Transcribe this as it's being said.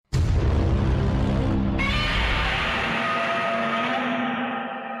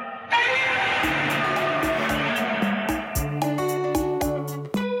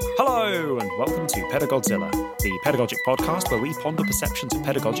welcome to Pedagodzilla, the pedagogic podcast where we ponder perceptions of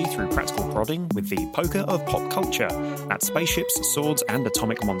pedagogy through practical prodding with the poker of pop culture at spaceships, swords, and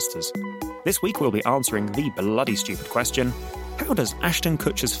atomic monsters. This week we'll be answering the bloody stupid question: how does Ashton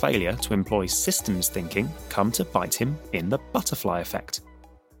Kutcher's failure to employ systems thinking come to bite him in the butterfly effect?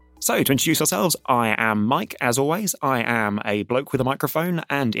 So, to introduce ourselves, I am Mike. As always, I am a bloke with a microphone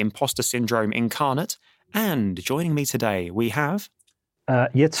and imposter syndrome incarnate. And joining me today, we have...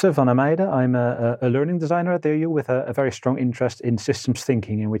 Jitse van Ameide. I'm a learning designer at the OU with a very strong interest in systems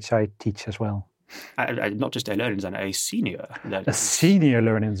thinking, in which I teach as well. Not just a learning designer, a senior learning designer. A senior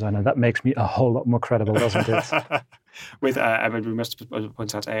learning designer. That makes me a whole lot more credible, doesn't it? With, we must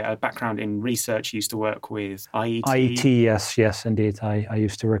point out, a background in research. You used to work with IET. IET, yes, indeed. I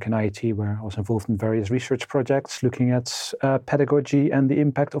used to work in IET, where I was involved in various research projects looking at pedagogy and the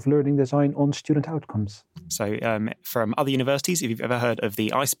impact of learning design on student outcomes. So from other universities, if you've ever heard of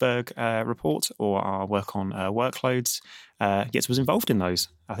the Iceberg report or our work on workloads, Jitse was involved in those.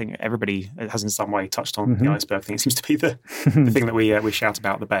 I think everybody has in some way touched on the Iceberg thing. It seems to be the thing that we shout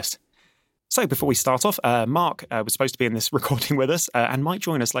about the best. So before we start off, Mark was supposed to be in this recording with us and might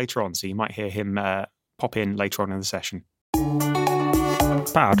join us later on, so you might hear him pop in later on in the session.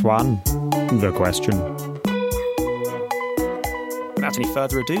 Part 1. The question. Without any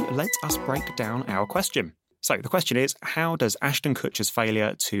further ado, let us break down our question. So the question is, how does Ashton Kutcher's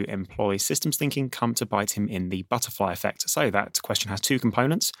failure to employ systems thinking come to bite him in the butterfly effect? So that question has two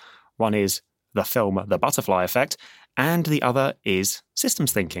components. One is the film The Butterfly Effect, and the other is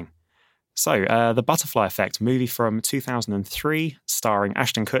systems thinking. So, The Butterfly Effect, movie from 2003, starring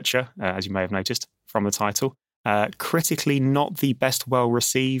Ashton Kutcher, as you may have noticed from the title. Critically not the best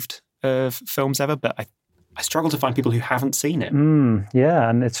well-received of films ever, but I struggle to find people who haven't seen it. Yeah,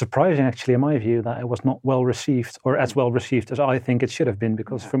 and it's surprising, actually, in my view, that it was not well-received, or as well-received as I think it should have been,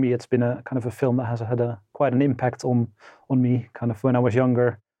 because for me it's been a kind of a film that has had quite an impact on me, kind of when I was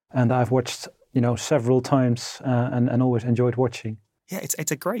younger, and I've watched, several times and always enjoyed watching. Yeah,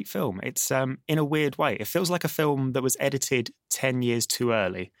 it's a great film. It's in a weird way. It feels like a film that was edited 10 years too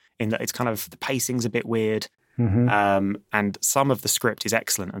early, in that it's kind of, the pacing's a bit weird. And some of the script is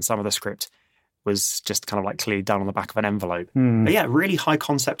excellent, and some of the script was just kind of like clearly done on the back of an envelope. But yeah, really high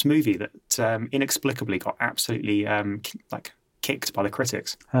concept movie that inexplicably got absolutely kicked by the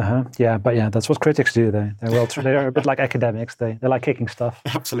critics. Yeah, but yeah, that's what critics do. They're a bit like academics. They like kicking stuff.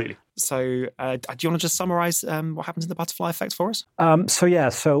 Absolutely. So do you want to just summarize what happens in The Butterfly Effect for us?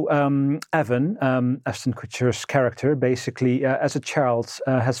 Evan, Ashton Kutcher's character, basically as a child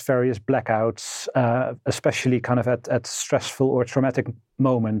has various blackouts, especially kind of at stressful or traumatic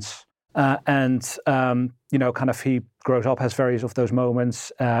moments. He grows up, has various of those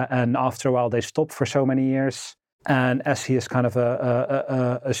moments, and after a while they stop for so many years. And as he is kind of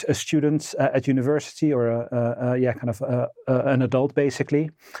a student at university, or an adult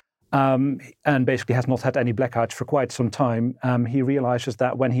basically, and basically has not had any blackouts for quite some time, he realizes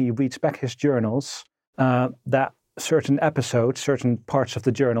that when he reads back his journals, that certain episodes, certain parts of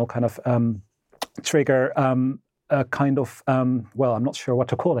the journal kind of trigger a kind of, I'm not sure what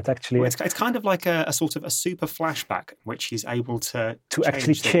to call it, actually. Well, it's kind of like a sort of a super flashback, which he's able to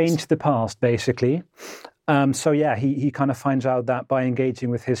actually change the past, basically. He kind of finds out that by engaging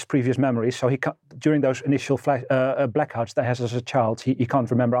with his previous memories, so during those initial blackouts that he has as a child, he can't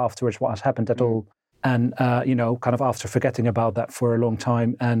remember afterwards what has happened at all. And, kind of after forgetting about that for a long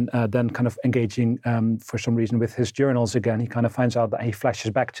time and then kind of engaging for some reason with his journals again, he kind of finds out that he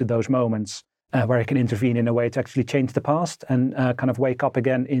flashes back to those moments where he can intervene in a way to actually change the past and kind of wake up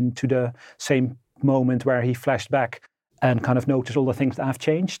again into the same moment where he flashed back and kind of notice all the things that have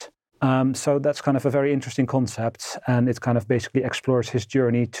changed. So that's kind of a very interesting concept, and it kind of basically explores his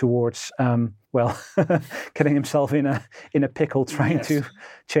journey towards, getting himself in a pickle, trying to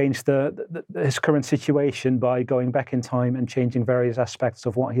change his current situation by going back in time and changing various aspects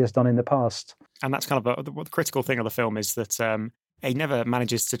of what he has done in the past. And that's kind of the critical thing of the film is that he never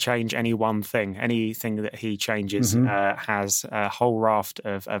manages to change any one thing. Anything that he changes has a whole raft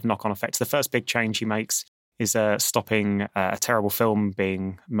of knock-on effects. The first big change he makes is stopping a terrible film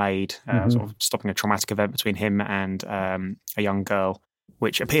being made, sort of stopping a traumatic event between him and a young girl,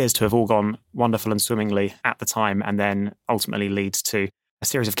 which appears to have all gone wonderful and swimmingly at the time, and then ultimately leads to a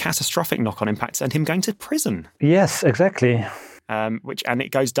series of catastrophic knock-on impacts and him going to prison. Yes, exactly. And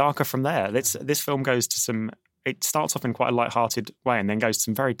it goes darker from there. This film goes to it starts off in quite a light-hearted way and then goes to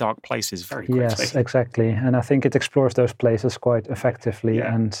some very dark places very quickly. Yes, exactly. And I think it explores those places quite effectively.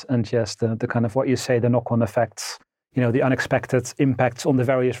 Yeah. And yes, the kind of what you say, the knock-on effects, the unexpected impacts on the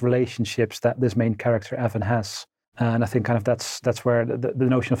various relationships that this main character, Evan, has. And I think kind of that's where the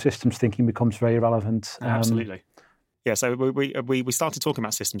notion of systems thinking becomes very relevant. Absolutely. Yeah, so we started talking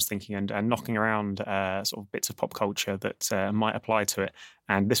about systems thinking and knocking around sort of bits of pop culture that might apply to it.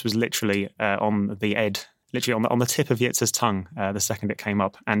 And this was literally on the tip of Yitz's tongue the second it came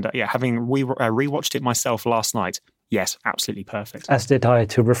up. And having rewatched it myself last night, yes, absolutely perfect. As did I,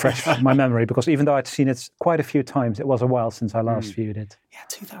 to refresh my memory, because even though I'd seen it quite a few times, it was a while since I last viewed it. Yeah,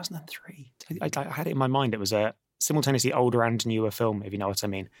 2003. I had it in my mind. It was a simultaneously older and newer film, if you know what I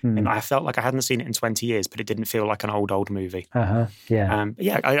mean. And I felt like I hadn't seen it in 20 years, but it didn't feel like an old movie. Yeah.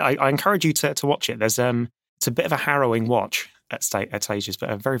 I encourage you to watch it. There's it's a bit of a harrowing watch at stages, but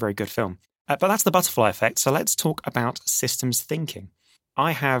a very, very good film. But that's the butterfly effect. So let's talk about systems thinking.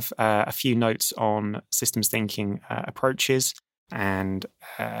 I have a few notes on systems thinking approaches and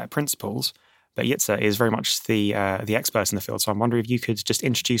principles. But Yitza is very much the expert in the field. So I'm wondering if you could just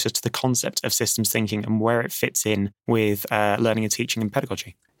introduce us to the concept of systems thinking and where it fits in with learning and teaching and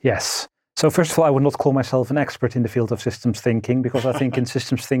pedagogy. Yes. So first of all, I would not call myself an expert in the field of systems thinking, because I think in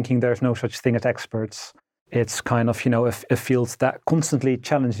systems thinking, there's no such thing as experts. It's kind of, a field that constantly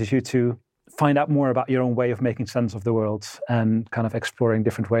challenges you to find out more about your own way of making sense of the world and kind of exploring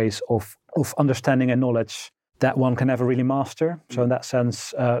different ways of understanding and knowledge that one can never really master. So in that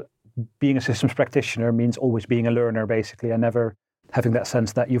sense, being a systems practitioner means always being a learner, basically, and never having that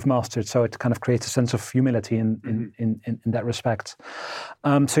sense that you've mastered. So it kind of creates a sense of humility in that respect.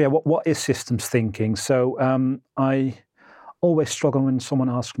 What is systems thinking? So I always struggle when someone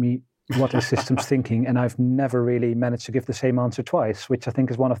asks me, what is systems thinking? And I've never really managed to give the same answer twice, which I think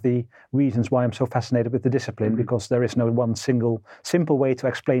is one of the reasons why I'm so fascinated with the discipline, because there is no one single simple way to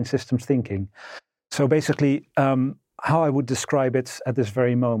explain systems thinking. So basically, how I would describe it at this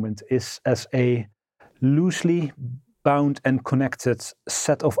very moment is as a loosely bound and connected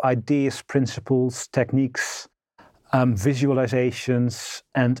set of ideas, principles, techniques, visualizations,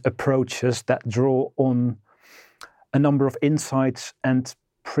 and approaches that draw on a number of insights and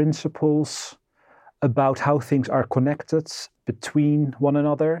principles about how things are connected between one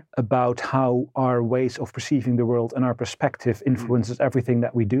another, about how our ways of perceiving the world and our perspective influences everything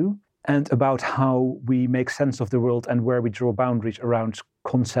that we do, and about how we make sense of the world and where we draw boundaries around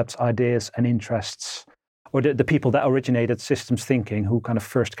concepts, ideas, and interests. Or the people that originated systems thinking, who kind of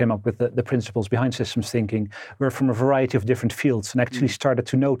first came up with the principles behind systems thinking, were from a variety of different fields and actually started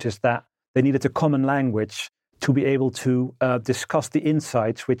to notice that they needed a common language to be able to discuss the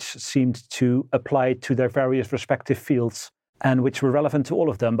insights which seemed to apply to their various respective fields and which were relevant to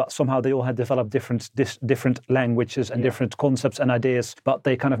all of them, but somehow they all had developed different languages and different concepts and ideas, but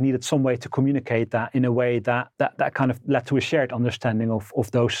they kind of needed some way to communicate that in a way that kind of led to a shared understanding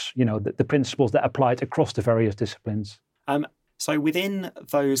of those, the principles that applied across the various disciplines. So within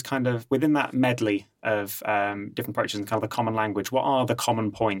that medley of different approaches and kind of the common language, what are the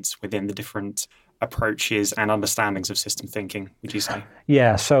common points within the different approaches and understandings of system thinking, would you say?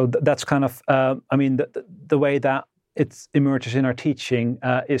 Yeah, so that's kind of, the way that it emerges in our teaching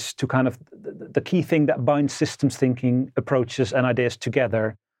is to kind of, the key thing that binds systems thinking approaches and ideas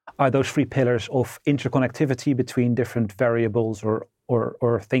together are those three pillars of interconnectivity between different variables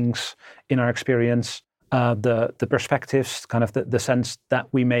or things in our experience, the perspectives, kind of the sense that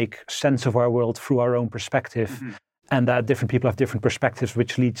we make sense of our world through our own perspective, and that different people have different perspectives,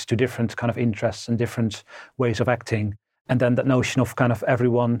 which leads to different kind of interests and different ways of acting. And then that notion of kind of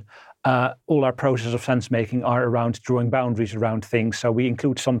everyone, all our process of sense making are around drawing boundaries around things. So we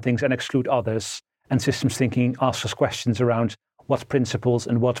include some things and exclude others. And systems thinking asks us questions around what principles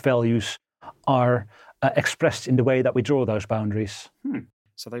and what values are expressed in the way that we draw those boundaries.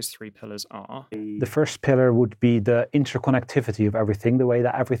 So those three pillars are? The first pillar would be the interconnectivity of everything, the way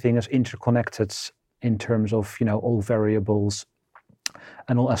that everything is interconnected in terms of, all variables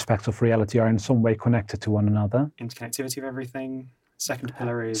and all aspects of reality are in some way connected to one another. Interconnectivity of everything. Second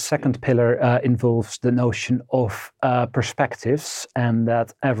pillar is? Second pillar involves the notion of perspectives, and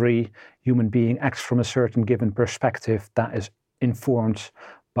that every human being acts from a certain given perspective that is informed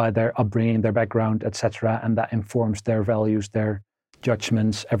by their upbringing, their background, etc., and that informs their values, their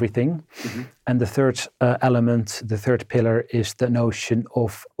judgments, everything. And the third element, the third pillar, is the notion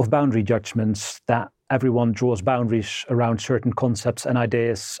of boundary judgments, that everyone draws boundaries around certain concepts and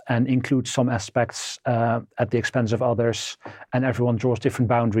ideas and includes some aspects at the expense of others, and everyone draws different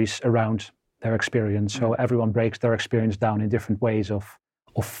boundaries around their experience. So everyone breaks their experience down in different ways of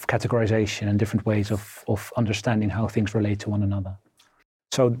categorization and different ways of understanding how things relate to one another.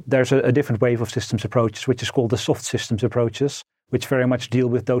 So there's a different wave of systems approaches, which is called the soft systems approaches, which very much deal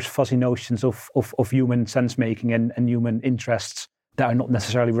with those fuzzy notions of human sense-making and human interests that are not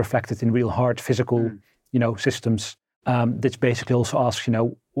necessarily reflected in real hard physical systems. This basically also asks,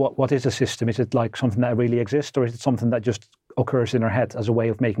 what is a system? Is it like something that really exists, or is it something that just occurs in our head as a way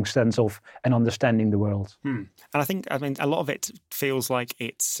of making sense of and understanding the world? And I think, a lot of it feels like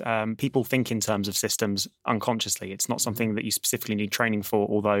it's people think in terms of systems unconsciously. It's not something that you specifically need training for,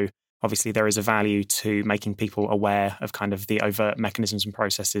 although obviously there is a value to making people aware of kind of the overt mechanisms and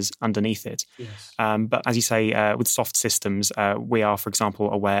processes underneath it. Yes. But as you say, with soft systems, we are, for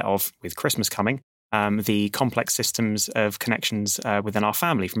example, aware of, with Christmas coming, the complex systems of connections within our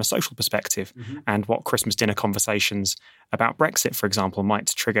family from a social perspective, and what Christmas dinner conversations about Brexit, for example, might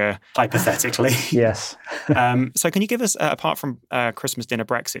trigger hypothetically. Yes. So can you give us, apart from Christmas dinner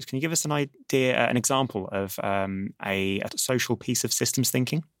Brexit, can you give us an idea, an example of a social piece of systems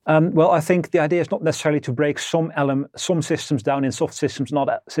thinking? Well, I think the idea is not necessarily to break some systems down in soft systems, not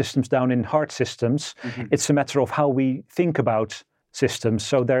systems down in hard systems. It's a matter of how we think about systems.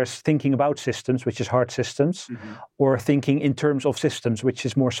 So there's thinking about systems, which is hard systems, or thinking in terms of systems, which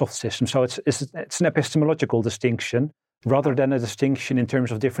is more soft systems. So it's an epistemological distinction rather than a distinction in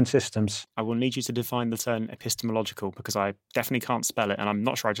terms of different systems. I will need you to define the term epistemological, because I definitely can't spell it, and I'm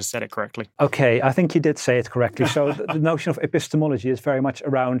not sure I just said it correctly. Okay, I think you did say it correctly. So the notion of epistemology is very much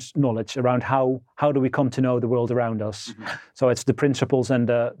around knowledge, around how do we come to know the world around us. So it's the principles and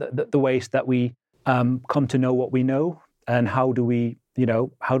the ways that we come to know what we know. And how do we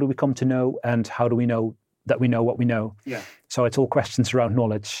come to know, and how do we know that we know what we know? Yeah. So it's all questions around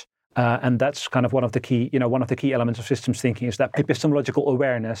knowledge, and that's kind of one of the key elements of systems thinking, is that epistemological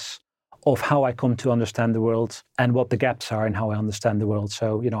awareness of how I come to understand the world and what the gaps are in how I understand the world.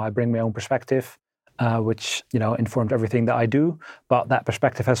 So I bring my own perspective, which informed everything that I do, but that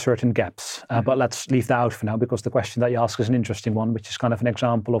perspective has certain gaps. But let's leave that out for now, because the question that you ask is an interesting one, which is kind of an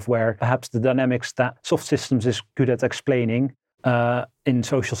example of where perhaps the dynamics that soft systems is good at explaining in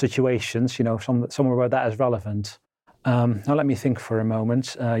social situations, somewhere where that is relevant. Now let me think for a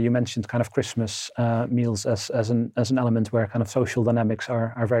moment. You mentioned kind of Christmas meals as an element where kind of social dynamics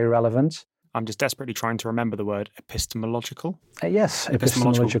are very relevant. I'm just desperately trying to remember the word epistemological. Yes,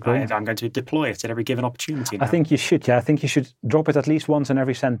 epistemological. I'm going to deploy it at every given opportunity now. I think you should, I think you should drop it at least once in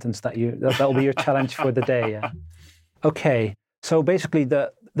every sentence that'll be your challenge for the day, yeah. Okay, so basically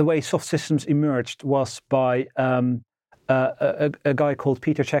the way soft systems emerged was by a guy called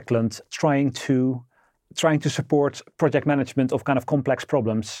Peter Checkland trying to support project management of kind of complex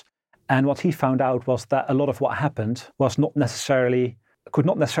problems. And what he found out was that a lot of what happened was could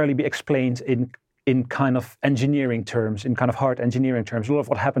not necessarily be explained in kind of engineering terms, in kind of hard engineering terms. A lot of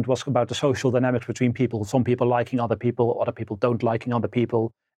what happened was about the social dynamics between people, some people liking other people, other people don't liking other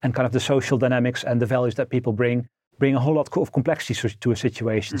people, and kind of the social dynamics and the values that people bring a whole lot of complexity to a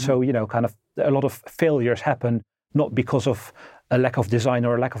situation. So, kind of a lot of failures happen not because of a lack of design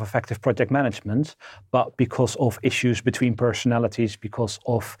or a lack of effective project management, but because of issues between personalities, because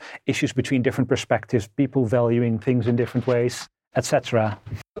of issues between different perspectives, people valuing things in different ways, etc.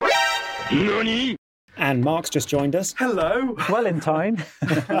 Nani? And Mark's just joined us. Hello. Well in time.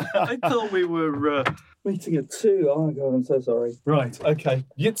 I thought we were meeting at 2. Oh my God, I'm so sorry. Right, okay.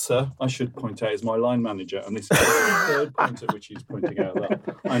 Jitsa, I should point out, is my line manager, and this is the third point at which he's pointing out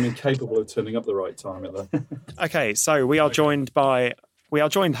that I'm incapable of turning up the right time at that. Okay, so we are joined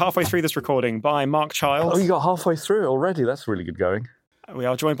halfway through this recording by Mark Childs. Oh, you got halfway through it already? That's really good going. We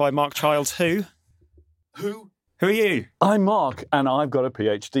are joined by Mark Childs, who? Who? Who are you? I'm Mark, and I've got a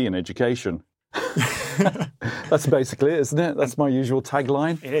PhD in education. That's basically it, isn't it? That's my usual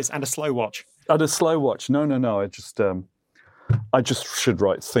tagline. It is, and a slow watch. And a slow watch. No. I just should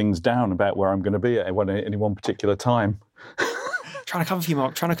write things down about where I'm going to be at any one particular time. Trying to cover for you,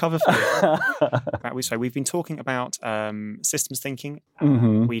 Mark. Trying to cover for you. So we've been talking about systems thinking.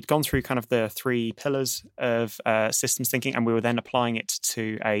 We'd gone through kind of the 3 pillars of systems thinking, and we were then applying it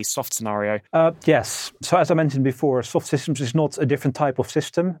to a soft scenario. Yes. So as I mentioned before, soft systems is not a different type of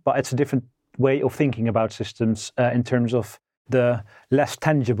system, but it's a different way of thinking about systems in terms of the less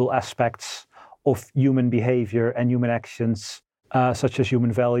tangible aspects of human behavior and human actions, such as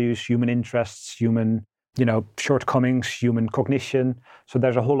human values, human interests, human shortcomings, human cognition. So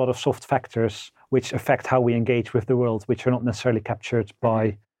there's a whole lot of soft factors which affect how we engage with the world, which are not necessarily captured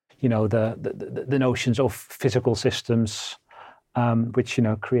by, the notions of physical systems, which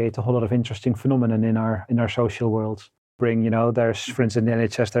create a whole lot of interesting phenomenon in our social world. There's, for instance, in the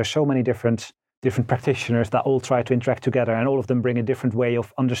NHS, there's so many different practitioners that all try to interact together, and all of them bring a different way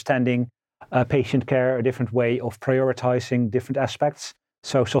of understanding patient care, a different way of prioritizing different aspects.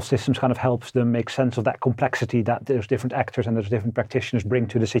 So soft systems kind of helps them make sense of that complexity that those different actors and those different practitioners bring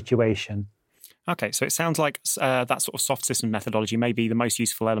to the situation. Okay, so it sounds like that sort of soft system methodology may be the most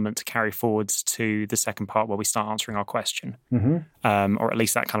useful element to carry forwards to the second part where we start answering our question, or at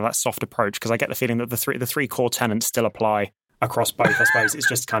least that kind of that soft approach. Because I get the feeling that the three core tenets still apply across both. I suppose it's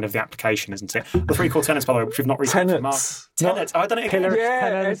just kind of the application, isn't it? The three core tenets, by the way, which we've not recently Tenets. Tenets. Oh, I don't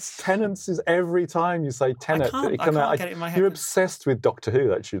know. Tenets is every time you say tenet. I can't get it in my head. You're obsessed with Doctor Who.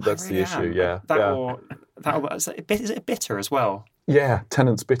 That's the issue. Yeah. Is it bitter as well? Yeah,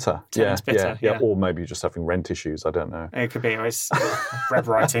 Tennant's bitter. Tennant's bitter. Yeah. Or maybe you're just having rent issues. I don't know. It could be. It's web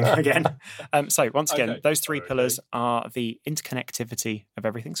writing again. So once again, those three pillars are the interconnectivity of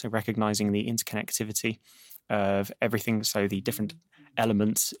everything. So recognizing the interconnectivity of everything. So the different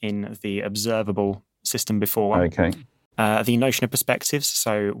elements in the observable system before one. Okay. The notion of perspectives.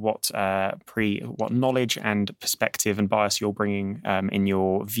 So what knowledge and perspective and bias you're bringing in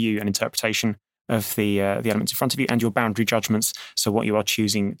your view and interpretation of the elements in front of you, and your boundary judgments. So what you are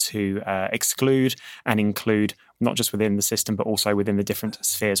choosing to exclude and include, not just within the system, but also within the different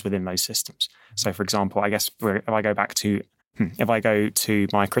spheres within those systems. So, for example, I guess if I go to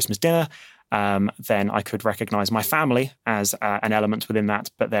my Christmas dinner, then I could recognise my family as an element within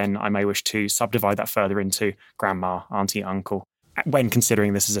that, but then I may wish to subdivide that further into grandma, auntie, uncle. When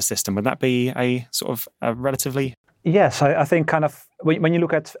considering this as a system, would that be a sort of a relatively... Yes, I think kind of when you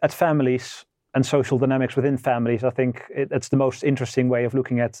look at families and social dynamics within families, I think it's the most interesting way of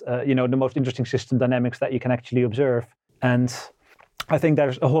looking at, the most interesting system dynamics that you can actually observe. And I think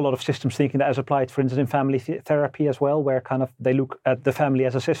there's a whole lot of systems thinking that is applied, for instance, in family therapy as well, where kind of they look at the family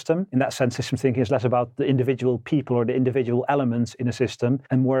as a system. In that sense, system thinking is less about the individual people or the individual elements in a system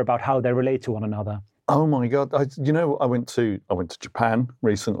and more about how they relate to one another. Oh my God! I went to Japan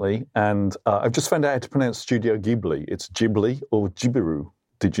recently, and I've just found out how to pronounce Studio Ghibli. It's Ghibli or Jibiru.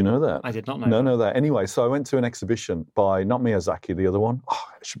 Did you know that? I did not know. No, that. Anyway, so I went to an exhibition by, not Miyazaki, the other one. Oh,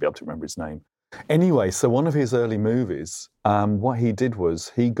 I should be able to remember his name. Anyway, so one of his early movies, what he did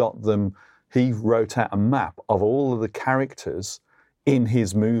was he wrote out a map of all of the characters in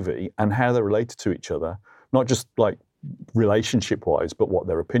his movie and how they related to each other, not just like relationship-wise, but what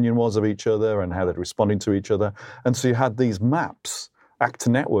their opinion was of each other and how they're responding to each other. And so you had these maps,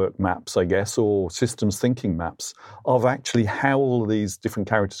 actor network maps, I guess, or systems thinking maps of actually how all of these different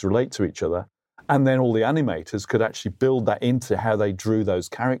characters relate to each other. And then all the animators could actually build that into how they drew those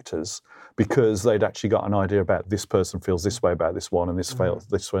characters because they'd actually got an idea about this person feels this way about this one and this failed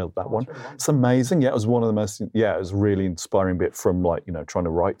that one. It's amazing. Yeah, it was one of the most, it was a really inspiring bit from trying to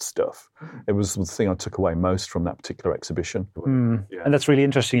write stuff. It was the thing I took away most from that particular exhibition. Yeah. And that's really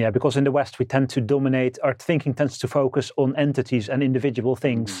interesting, because in the West we tend to dominate, our thinking tends to focus on entities and individual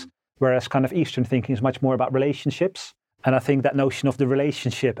things, whereas kind of Eastern thinking is much more about relationships. And I think that notion of the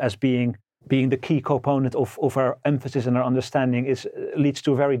relationship as being the key component of our emphasis and our understanding leads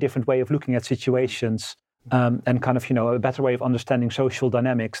to a very different way of looking at situations and kind of, a better way of understanding social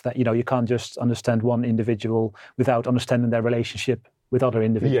dynamics that, you can't just understand one individual without understanding their relationship with other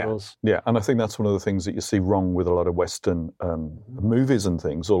individuals. Yeah, and I think that's one of the things that you see wrong with a lot of Western movies and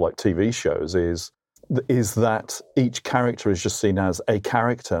things, or like TV shows, is that each character is just seen as a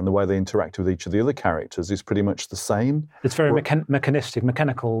character, and the way they interact with each of the other characters is pretty much the same. It's very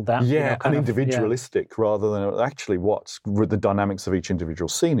mechanical. And individualistic, rather than actually what's the dynamics of each individual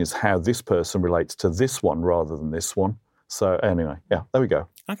scene is how this person relates to this one rather than this one. So anyway, there we go.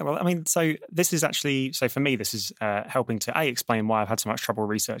 Okay, well, I mean, so this is actually, for me, this is helping to A, explain why I've had so much trouble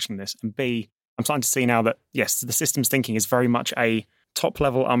researching this, and B, I'm starting to see now that, yes, the systems thinking is very much a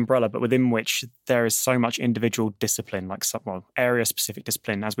top-level umbrella, but within which there is so much individual discipline, like area-specific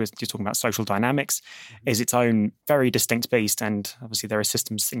discipline, as you're talking about social dynamics, is its own very distinct beast, and obviously there is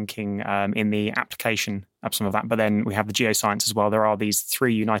systems thinking in the application of some of that, but then we have the geoscience as well. There are these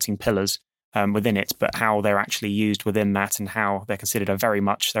three uniting pillars within it, but how they're actually used within that and how they're considered are very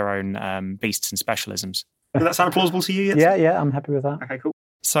much their own beasts and specialisms. Does that sound plausible to you? Yeah, I'm happy with that. Okay, cool.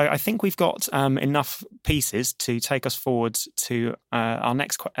 So I think we've got enough pieces to take us forward to our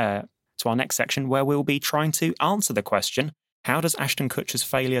next section, where we'll be trying to answer the question: how does Ashton Kutcher's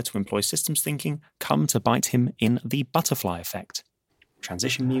failure to employ systems thinking come to bite him in the butterfly effect?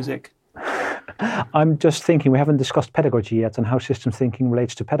 Transition music. I'm just thinking we haven't discussed pedagogy yet and how systems thinking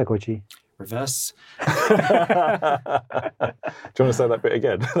relates to pedagogy. Reverse. Do you want to say that bit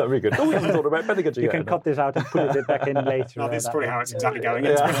again? That'd be good. Oh, we haven't thought about pedagogy yet. You can cut this out and put it back in later. No, this is probably how it's exactly going.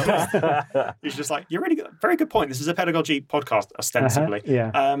 You're just like, you're really good. Very good point. This is a pedagogy podcast, ostensibly.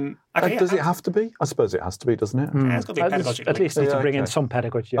 Does it have to be? I suppose it has to be, doesn't it? Yeah, it's got to be pedagogy. At least need to bring in some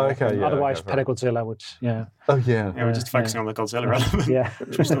pedagogy. Otherwise, Pedagodzilla would. Oh, yeah. We're just focusing on the Godzilla element,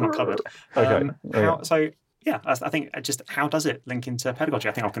 which we've still not covered. Okay. So I think just how does it link into pedagogy?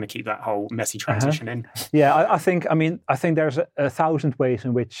 I think I'm going to keep that whole messy transition in. Yeah, I think there's 1,000 ways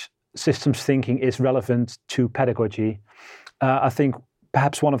in which systems thinking is relevant to pedagogy. I think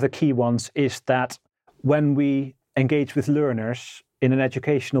perhaps one of the key ones is that when we engage with learners in an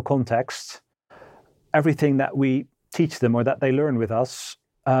educational context, everything that we teach them or that they learn with us,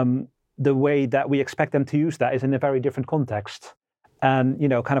 the way that we expect them to use that is in a very different context. And,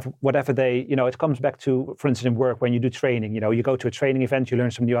 kind of whatever they, it comes back to, for instance, in work, when you do training, you go to a training event, you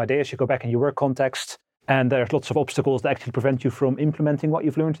learn some new ideas, you go back in your work context, and there's lots of obstacles that actually prevent you from implementing what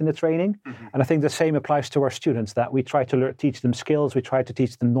you've learned in the training. Mm-hmm. And I think the same applies to our students, that we try to teach them skills, we try to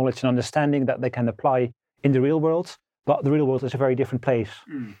teach them knowledge and understanding that they can apply in the real world. But the real world is a very different place,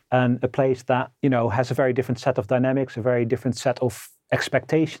 and a place that, has a very different set of dynamics, a very different set of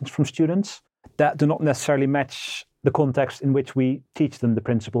expectations from students that do not necessarily match the context in which we teach them the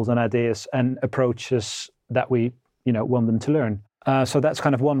principles and ideas and approaches that we, want them to learn. So that's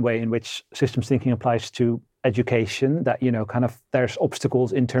kind of one way in which systems thinking applies to education, that, kind of there's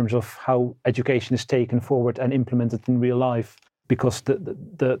obstacles in terms of how education is taken forward and implemented in real life, because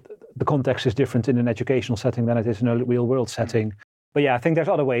the context is different in an educational setting than it is in a real world setting. But yeah, I think there's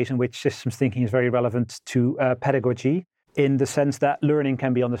other ways in which systems thinking is very relevant to pedagogy, in the sense that learning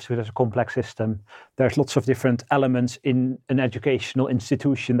can be understood as a complex system. There's lots of different elements in an educational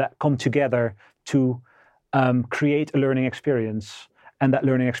institution that come together to create a learning experience. And that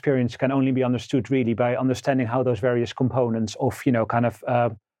learning experience can only be understood really by understanding how those various components of,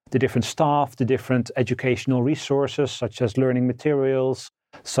 the different staff, the different educational resources, such as learning materials,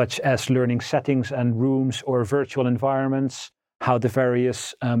 such as learning settings and rooms or virtual environments, how the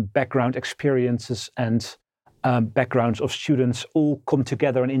various background experiences and backgrounds of students all come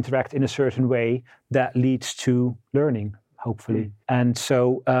together and interact in a certain way that leads to learning, hopefully. And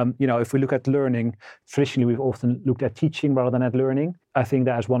so, if we look at learning, traditionally we've often looked at teaching rather than at learning. I think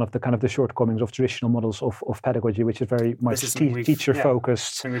that is one of the kind of the shortcomings of traditional models of pedagogy, which is very much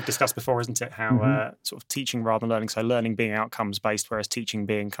teacher-focused. Something we've discussed before, isn't it? How sort of teaching rather than learning. So learning being outcomes-based, whereas teaching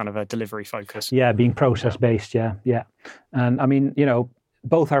being kind of a delivery-focused. Yeah, being process-based, yeah. And I mean,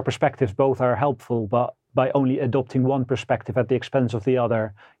 both are perspectives, both are helpful, but by only adopting one perspective at the expense of the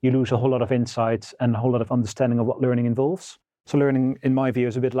other, you lose a whole lot of insights and a whole lot of understanding of what learning involves. So learning, in my view,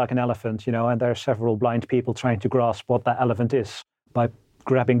 is a bit like an elephant, and there are several blind people trying to grasp what that elephant is by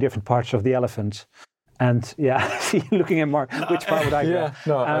grabbing different parts of the elephant. And see, looking at Mark, which part would I grab?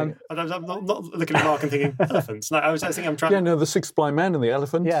 I'm not looking at Mark and thinking elephants. No, I was thinking I'm trying. Yeah, no, the six blind men and the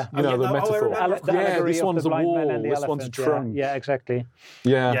elephant. Yeah, the metaphor. This one's a wall. This one's a trunk. Yeah, exactly.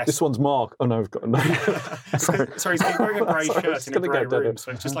 Yeah, yes. This one's Mark. Oh no, I've got no. Sorry, he's wearing a grey shirt in a grey room,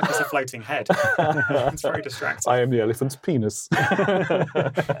 so it's just like it's a floating head. It's very distracting. I am the elephant's penis. Leave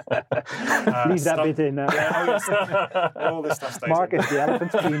that bit in. All this stuff stays Mark in. is the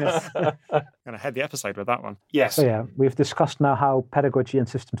elephant's penis. I'm going to head the episode with that one. Yes. So we've discussed now how pedagogy and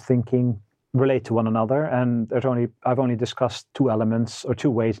systems thinking relate to one another, and I've only discussed two elements or two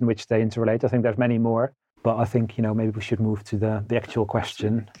ways in which they interrelate. I think there's many more, but I think maybe we should move to the actual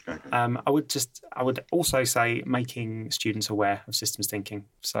question. I would also say making students aware of systems thinking.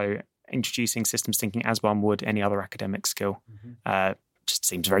 So introducing systems thinking as one would any other academic skill. Just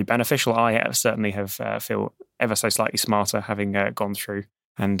seems very beneficial. I certainly have feel ever so slightly smarter having gone through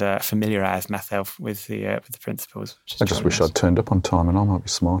and familiarise myself with the principles. I just wish I'd turned up on time, and I might be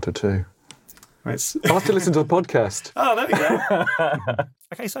smarter too. I'll have to listen to the podcast. Oh, there we go.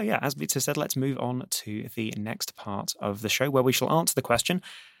 Okay, so as Victor said, let's move on to the next part of the show, where we shall answer the question: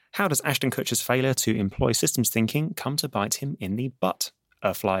 how does Ashton Kutcher's failure to employ systems thinking come to bite him in the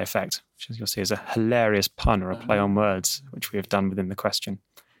butterfly effect? Which, as you'll see, is a hilarious pun or a play on words, which we have done within the question.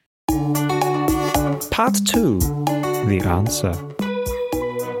 Part 2: the answer.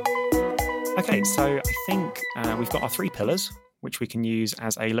 Okay, so I think we've got our three pillars, which we can use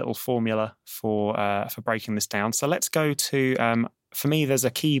as a little formula for breaking this down. So let's go to, for me, there's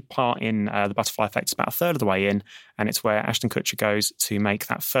a key part in the butterfly effect. It's about a third of the way in, and it's where Ashton Kutcher goes to make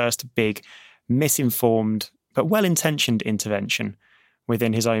that first big, misinformed, but well-intentioned intervention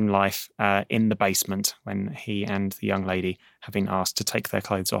within his own life in the basement when he and the young lady have been asked to take their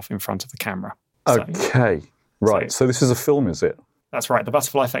clothes off in front of the camera. Okay, right. So this is a film, is it? That's right. The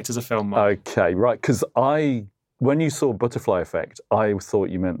Butterfly Effect is a film, Mark. Okay, right. Because when you saw Butterfly Effect, I thought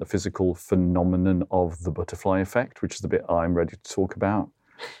you meant the physical phenomenon of the butterfly effect, which is the bit I'm ready to talk about.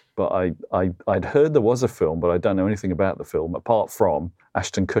 But I'd heard there was a film, but I don't know anything about the film, apart from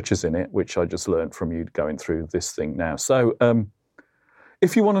Ashton Kutcher's in it, which I just learned from you going through this thing now. So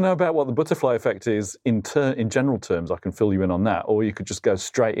if you want to know about what the butterfly effect is in general terms, I can fill you in on that, or you could just go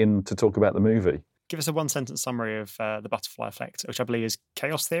straight in to talk about the movie. give us a one-sentence summary of the butterfly effect, which I believe is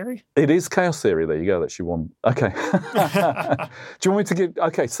chaos theory? It is chaos theory. There you go. That's your one. Okay. Do you want me to give...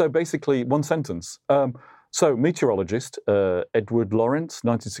 Okay, so basically one sentence. So meteorologist Edward Lorenz,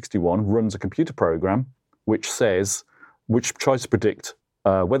 1961, runs a computer program which tries to predict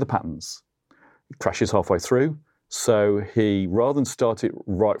weather patterns. It crashes halfway through. So he, rather than start it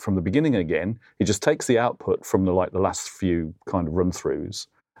right from the beginning again, he just takes the output from the last few kind of run-throughs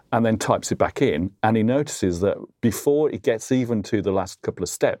and then types it back in. And he notices that before it gets even to the last couple of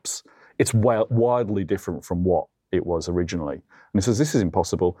steps, it's wildly different from what it was originally. And he says, this is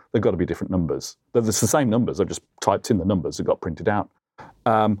impossible. They've got to be different numbers. It's the same numbers. I've just typed in the numbers that got printed out.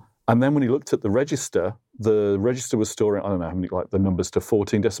 And then when he looked at the register was storing, I don't know how many, the numbers to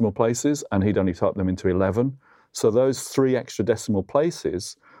 14 decimal places, and he'd only typed them into 11. So those 3 extra decimal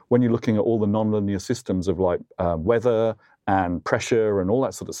places, when you're looking at all the nonlinear systems of weather and pressure and all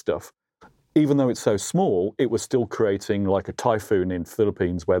that sort of stuff, even though it's so small, it was still creating like a typhoon in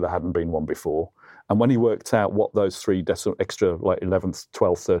Philippines where there hadn't been one before. And when he worked out what those 3 extra 11th,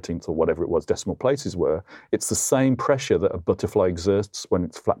 12th, 13th or whatever it was decimal places were, it's the same pressure that a butterfly exerts when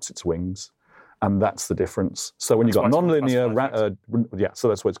it flaps its wings. And that's the difference. So when you've got nonlinear, so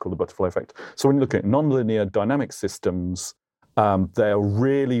that's why it's called the butterfly effect. So when you look at nonlinear dynamic systems, they are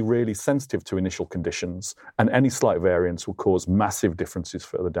really, really sensitive to initial conditions, and any slight variance will cause massive differences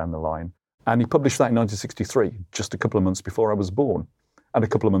further down the line. And he published that in 1963, just a couple of months before I was born. And a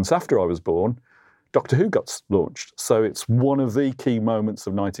couple of months after I was born, Doctor Who got launched. So it's one of the key moments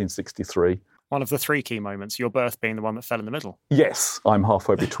of 1963. One of the 3 key moments, your birth being the one that fell in the middle. Yes, I'm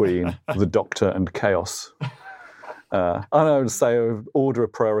halfway between the Doctor and chaos. I would say order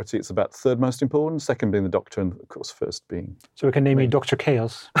of priority, it's about third most important, second being the Doctor, and of course first being... So we can name you Dr.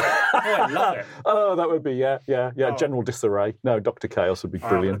 Chaos. Oh, I love it. Oh, that would be, yeah. Oh. General Disarray. No, Dr. Chaos would be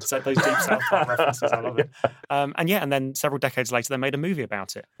brilliant. So those deep South Park references, I love it. And then several decades later, they made a movie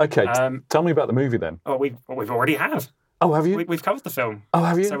about it. Okay, tell me about the movie then. Oh, we've already have. Oh, have you? We've covered the film. Oh,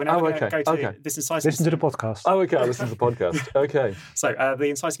 have you? So we're now going to go to this inciting Listen to the podcast. Oh, okay, I'll listen to the podcast. Okay. So the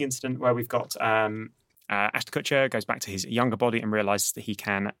inciting incident where we've got Ashton Kutcher goes back to his younger body and realises that he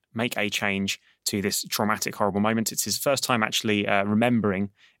can make a change to this traumatic, horrible moment. It's his first time actually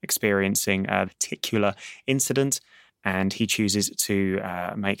experiencing a particular incident, and he chooses to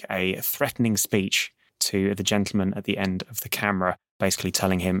make a threatening speech to the gentleman at the end of the camera, basically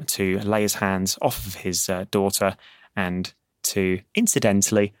telling him to lay his hands off of his daughter and to,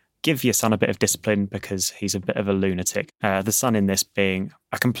 incidentally, give your son a bit of discipline because he's a bit of a lunatic. The son in this being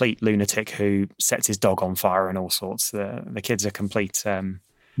a complete lunatic who sets his dog on fire and all sorts. The kid's a complete...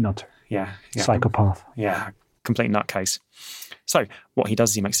 Nutter. Yeah. Psychopath. Yeah, complete nutcase. So what he does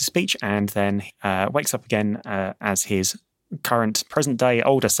is he makes a speech and then wakes up again as his present-day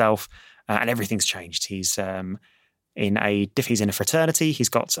older self, and everything's changed. He's in a fraternity. He's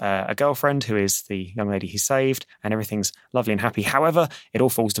got a girlfriend who is the young lady he saved, and everything's lovely and happy. However, it all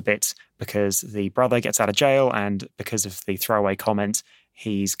falls to bits because the brother gets out of jail, and because of the throwaway comment,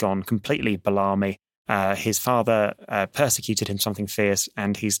 he's gone completely balami. His father persecuted him something fierce,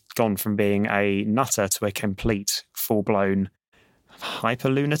 and he's gone from being a nutter to a complete full-blown hyper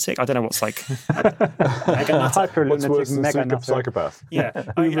lunatic. I don't know what's like hyper lunatic, mega nutter, psychopath.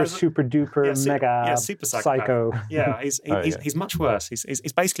 Yeah, uber super duper mega super psycho. Yeah, he's much worse.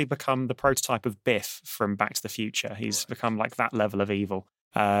 He's basically become the prototype of Biff from Back to the Future. He's become like that level of evil.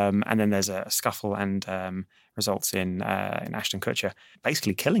 And then there's a scuffle and results in Ashton Kutcher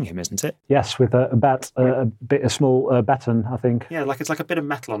basically killing him, isn't it? Yes, with a small baton, I think. Yeah, it's like a bit of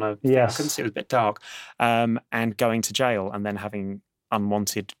metal on a... Yes. I couldn't see, it was a bit dark. And going to jail and then having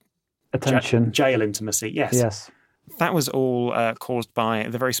unwanted attention, jail intimacy. Yes. That was all caused by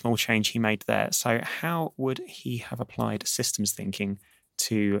the very small change he made there. So how would he have applied systems thinking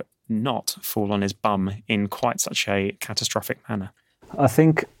to not fall on his bum in quite such a catastrophic manner? I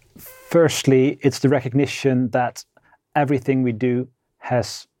think, firstly, it's the recognition that everything we do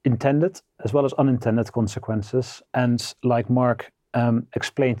has intended as well as unintended consequences. And like Mark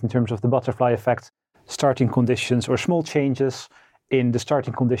explained in terms of the butterfly effect, starting conditions or small changes in the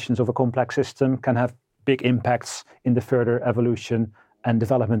starting conditions of a complex system can have big impacts in the further evolution and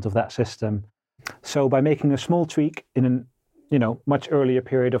development of that system. So by making a small tweak in a much earlier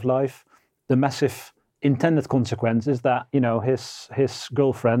period of life, the massive intended consequence is that his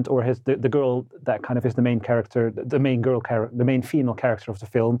girlfriend or the girl that kind of is the main character, the main female character of the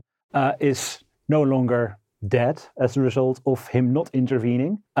film, is no longer dead as a result of him not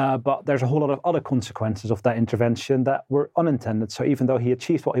intervening. But there's a whole lot of other consequences of that intervention that were unintended. So even though he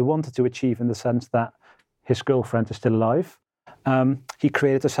achieved what he wanted to achieve in the sense that his girlfriend is still alive, he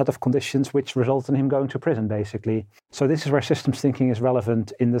created a set of conditions which result in him going to prison, basically. So this is where systems thinking is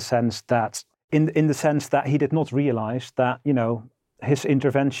relevant in the sense that he did not realize that, his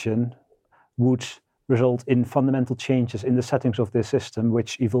intervention would result in fundamental changes in the settings of this system,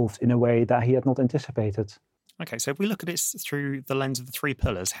 which evolved in a way that he had not anticipated. Okay, so if we look at it through the lens of the three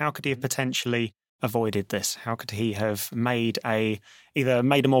pillars, how could he have potentially avoided this? How could he have either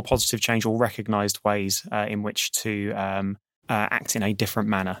made a more positive change or recognised ways in which to act in a different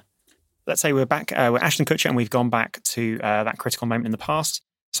manner? Let's say we're back, we're Ashton Kutcher, and we've gone back to that critical moment in the past.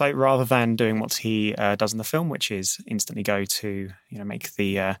 So rather than doing what he does in the film, which is instantly go to make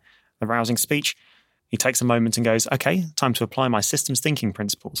the rousing speech, he takes a moment and goes, okay, time to apply my systems thinking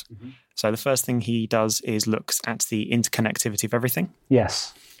principles. Mm-hmm. So the first thing he does is looks at the interconnectivity of everything.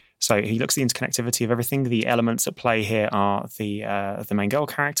 Yes. So he looks at the interconnectivity of everything. The elements at play here are the main girl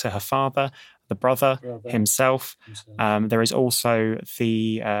character, her father, the brother. Himself. There is also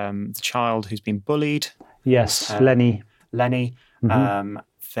the child who's been bullied. Yes, Lenny. Mm-hmm.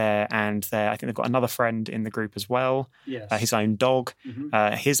 I think they've got another friend in the group as well. Yes. His own dog,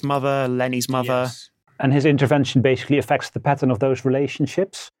 his mother, Lenny's mother. Yes. And his intervention basically affects the pattern of those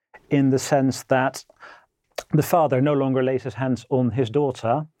relationships in the sense that the father no longer lays his hands on his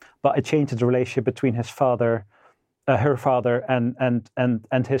daughter, but it changes the relationship between her father,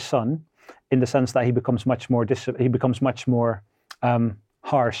 and his son, in the sense that he becomes much more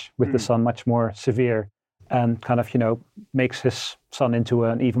harsh with the son, much more severe, and kind of makes his son into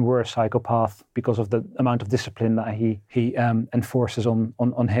an even worse psychopath because of the amount of discipline that he enforces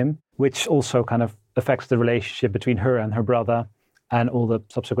on him, which also kind of affects the relationship between her and her brother, and all the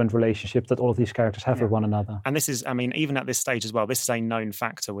subsequent relationships that all of these characters have with one another. And this is, even at this stage as well, this is a known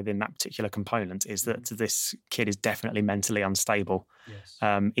factor within that particular component, is that this kid is definitely mentally unstable,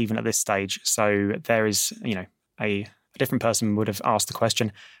 even at this stage. So there is, a different person would have asked the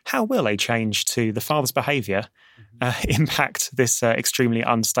question, how will a change to the father's behaviour impact this extremely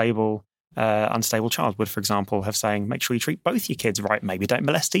unstable child? Would, for example, have saying, make sure you treat both your kids right. Maybe don't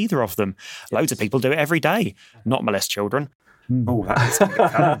molest either of them. Yes. Loads of people do it every day. Not molest children. Oh, that's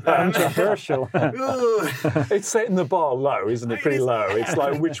controversial. It's setting the bar low, isn't it? Pretty low. It's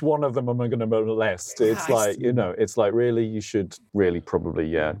like, which one of them am I going to molest? It's like, it's like, really, you should really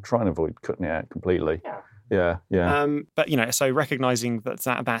probably, try and avoid cutting it out completely. Yeah. But, so recognising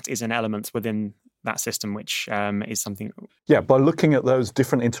that is an element within that system, which is something... Yeah, by looking at those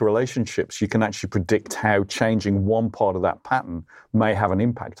different interrelationships, you can actually predict how changing one part of that pattern may have an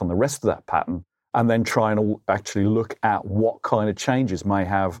impact on the rest of that pattern, and then try and actually look at what kind of changes may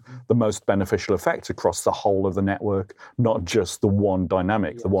have the most beneficial effect across the whole of the network, not just the one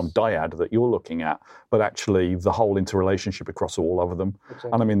dynamic, the one dyad that you're looking at, but actually the whole interrelationship across all of them.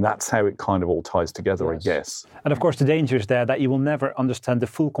 Exactly. And that's how it kind of all ties together, I guess. And of course, the danger is there that you will never understand the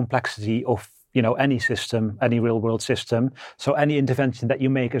full complexity of any system, any real-world system. So any intervention that you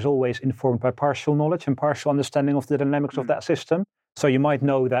make is always informed by partial knowledge and partial understanding of the dynamics of that system. So you might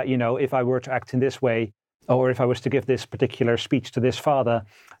know that, if I were to act in this way, or if I was to give this particular speech to this father,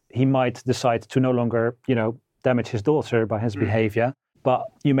 he might decide to no longer, damage his daughter by his behavior. But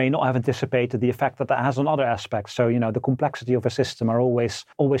you may not have anticipated the effect that has on other aspects. So, the complexity of a system are always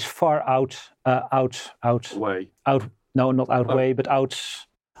far out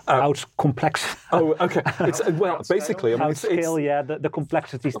complex. Oh, okay. It's basically, the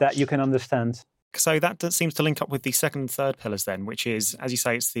complexities that you can understand. So that seems to link up with the second and third pillars then, which is, as you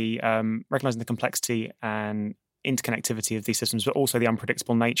say, it's the recognising the complexity and interconnectivity of these systems, but also the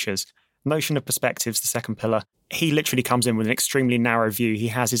unpredictable natures. Notion of perspectives, the second pillar. He literally comes in with an extremely narrow view. He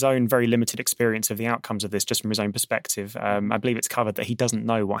has his own very limited experience of the outcomes of this just from his own perspective. I believe it's covered that he doesn't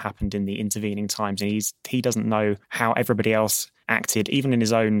know what happened in the intervening times, and he doesn't know how everybody else acted, even in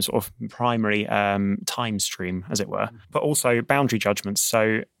his own sort of primary time stream, as it were, but also boundary judgments.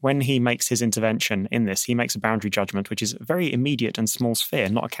 So when he makes his intervention in this, he makes a boundary judgment, which is a very immediate and small sphere,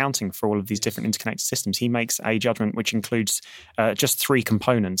 not accounting for all of these different interconnected systems. He makes a judgment which includes just three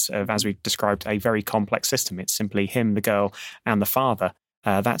components of, as we described, a very complex system. It's simply him, the girl, and the father.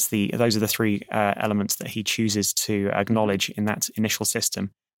 Those are the three elements that he chooses to acknowledge in that initial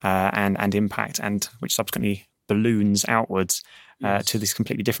system and impact, and which subsequently balloons outwards to this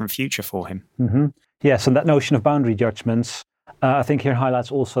completely different future for him. Mm-hmm. Yes, and that notion of boundary judgments, I think here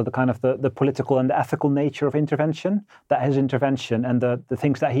highlights also the kind of the political and the ethical nature of intervention, that his intervention and the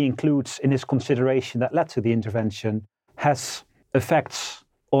things that he includes in his consideration that led to the intervention has effects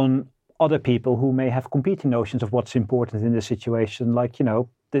on other people who may have competing notions of what's important in the situation, like,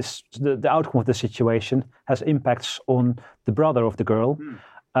 the outcome of the situation has impacts on the brother of the girl,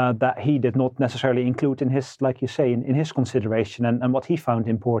 that he did not necessarily include in his, like you say, in his consideration and what he found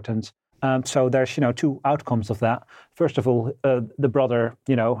important. So there's, two outcomes of that. First of all, the brother,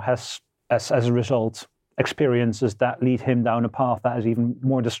 has, as a result, experiences that lead him down a path that is even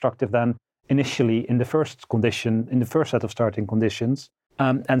more destructive than initially in the first set of starting conditions.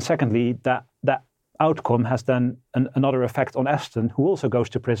 And secondly, that outcome has then another effect on Aston, who also goes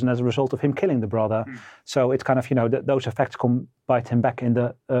to prison as a result of him killing the brother. So it's kind of, those effects come back to bite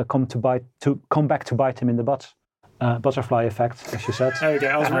him in the butt. Butterfly effect, as you said. There we go.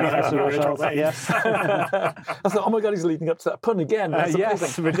 I was really as a result, yes. I thought, oh my God, he's leading up to that pun again.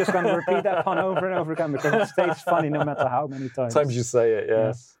 Yes, we're just going to repeat that pun over and over again because it stays funny no matter how many times. Times you say it,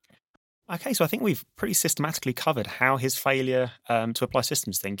 yes. Okay, so I think we've pretty systematically covered how his failure to apply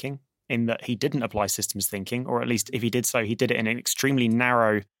systems thinking, in that he didn't apply systems thinking, or at least if he did so, he did it in an extremely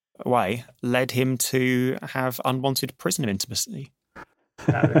narrow way, led him to have unwanted prison intimacy.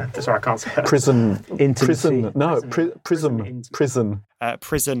 Sorry, I can't say that. Prison intimacy. Prison.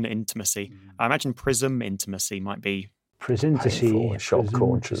 Prison intimacy. I imagine prism intimacy might be Prison-intimacy. Sharp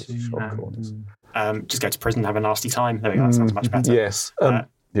corners. Just go to prison and have a nasty time. There we go. That sounds much better. Yes.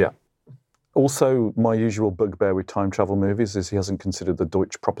 Yeah. Also, my usual bugbear with time travel movies is he hasn't considered the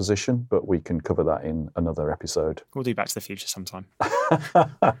Deutsch proposition, but we can cover that in another episode. We'll do Back to the Future sometime.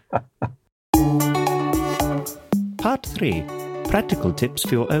 Part 3. Practical tips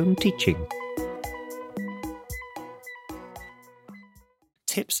for your own teaching.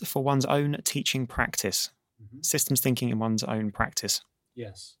 Tips for one's own teaching practice. Systems thinking in one's own practice.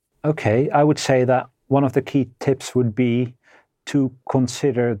 Yes. Okay, I would say that one of the key tips would be to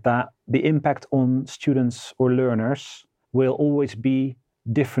consider that the impact on students or learners will always be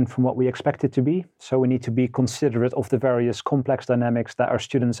different from what we expect it to be. So we need to be considerate of the various complex dynamics that our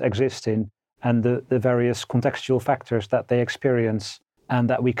students exist in and the various contextual factors that they experience, and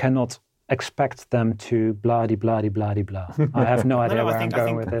that we cannot expect them to blah-de-blah-de-blah-de-blah. I have no idea where I'm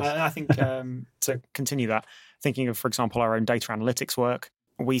going with this. I think to continue that, thinking of, for example, our own data analytics work,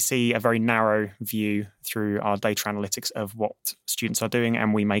 we see a very narrow view through our data analytics of what students are doing,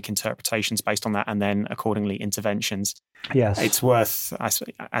 and we make interpretations based on that and then accordingly interventions. Yes. It's worth,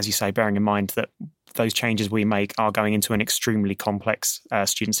 as you say, bearing in mind that those changes we make are going into an extremely complex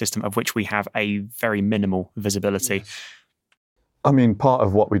student system of which we have a very minimal visibility. Yes. I mean, part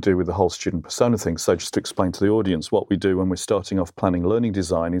of what we do with the whole student persona thing, so just to explain to the audience, what we do when we're starting off planning learning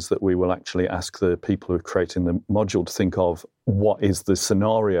design is that we will actually ask the people who are creating the module to think of what is the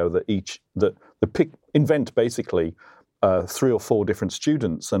scenario invent basically 3 or 4 different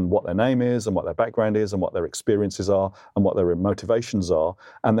students and what their name is and what their background is and what their experiences are and what their motivations are,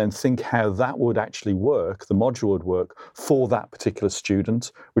 and then think how that would actually work, the module would work for that particular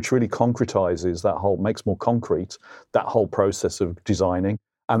student, which really concretizes makes more concrete that whole process of designing.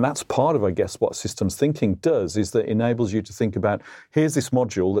 And that's part of, I guess, what systems thinking does, is that it enables you to think about, here's this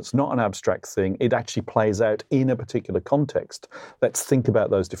module that's not an abstract thing, it actually plays out in a particular context. Let's think about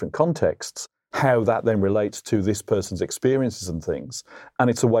those different contexts, how that then relates to this person's experiences and things. And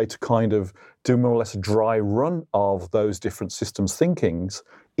it's a way to kind of do more or less a dry run of those different systems thinkings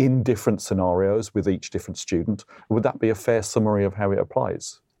in different scenarios with each different student. Would that be a fair summary of how it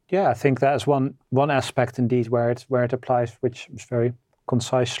applies? Yeah, I think that's one aspect indeed where it applies, which is very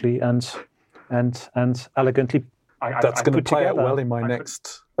concisely and elegantly. That's going to play out well in my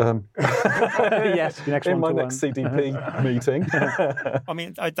next. Yes, next in my next CDP meeting.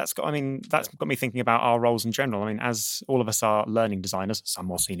 That's got me thinking about our roles in general. I mean, as all of us are learning designers, some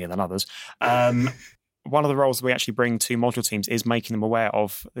more senior than others. One of the roles we actually bring to module teams is making them aware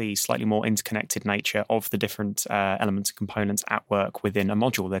of the slightly more interconnected nature of the different elements and components at work within a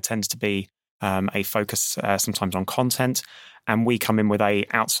module. There tends to be a focus sometimes on content, and we come in with a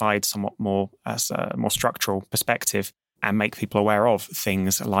outside, somewhat more structural perspective and make people aware of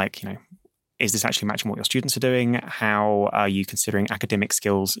things like, is this actually matching what your students are doing? How are you considering academic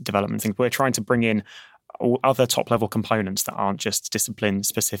skills development things? We're trying to bring in all other top-level components that aren't just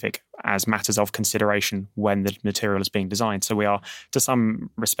discipline-specific as matters of consideration when the material is being designed. So we are, to some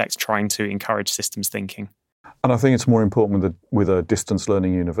respects, trying to encourage systems thinking. And I think it's more important with a distance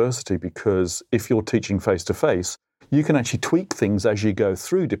learning university, because if you're teaching face-to-face, you can actually tweak things as you go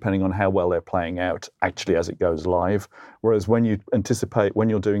through, depending on how well they're playing out actually as it goes live. Whereas when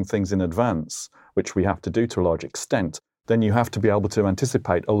you're doing things in advance, which we have to do to a large extent, then you have to be able to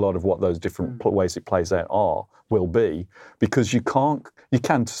anticipate a lot of what those different ways it plays out will be, because you can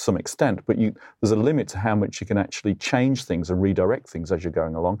to some extent, but there's a limit to how much you can actually change things and redirect things as you're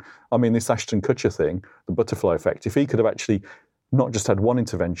going along. I mean, this Ashton Kutcher thing, the butterfly effect, if he could have actually not just had one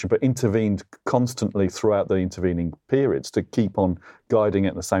intervention, but intervened constantly throughout the intervening periods to keep on guiding it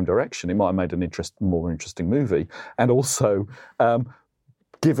in the same direction, it might have made an more interesting movie, and also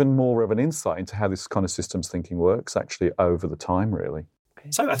given more of an insight into how this kind of systems thinking works actually over the time, really.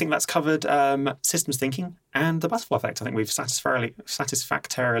 So I think that's covered systems thinking and the butterfly effect. I think we've satisfactorily.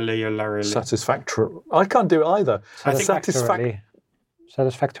 I can't do it either. Satisfactorily?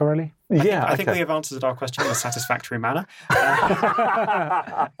 Yeah, I think we have answered our question in a satisfactory manner.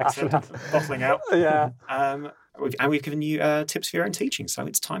 Excellent. Bottling out. Yeah. And we've given you tips for your own teaching, so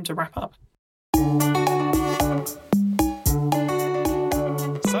it's time to wrap up.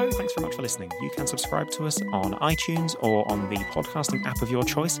 So thanks very much for listening. You can subscribe to us on iTunes or on the podcasting app of your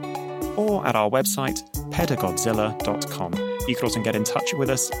choice, or at our website, pedagodzilla.com. You can also get in touch with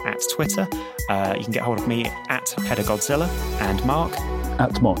us at Twitter. You can get hold of me at Pedagodzilla and Mark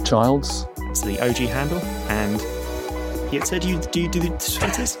at Mark Childs. That's the OG handle. And Jitse, do you do the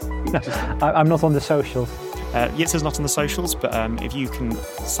Twitters? I'm not on the socials. Jitse's not on the socials, but if you can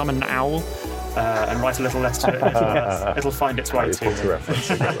summon an owl and write a little letter to it, it'll find its way to you.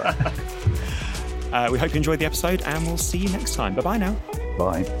 We hope you enjoyed the episode, and we'll see you next time. Bye-bye now.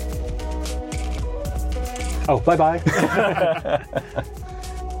 Bye. Oh, bye-bye.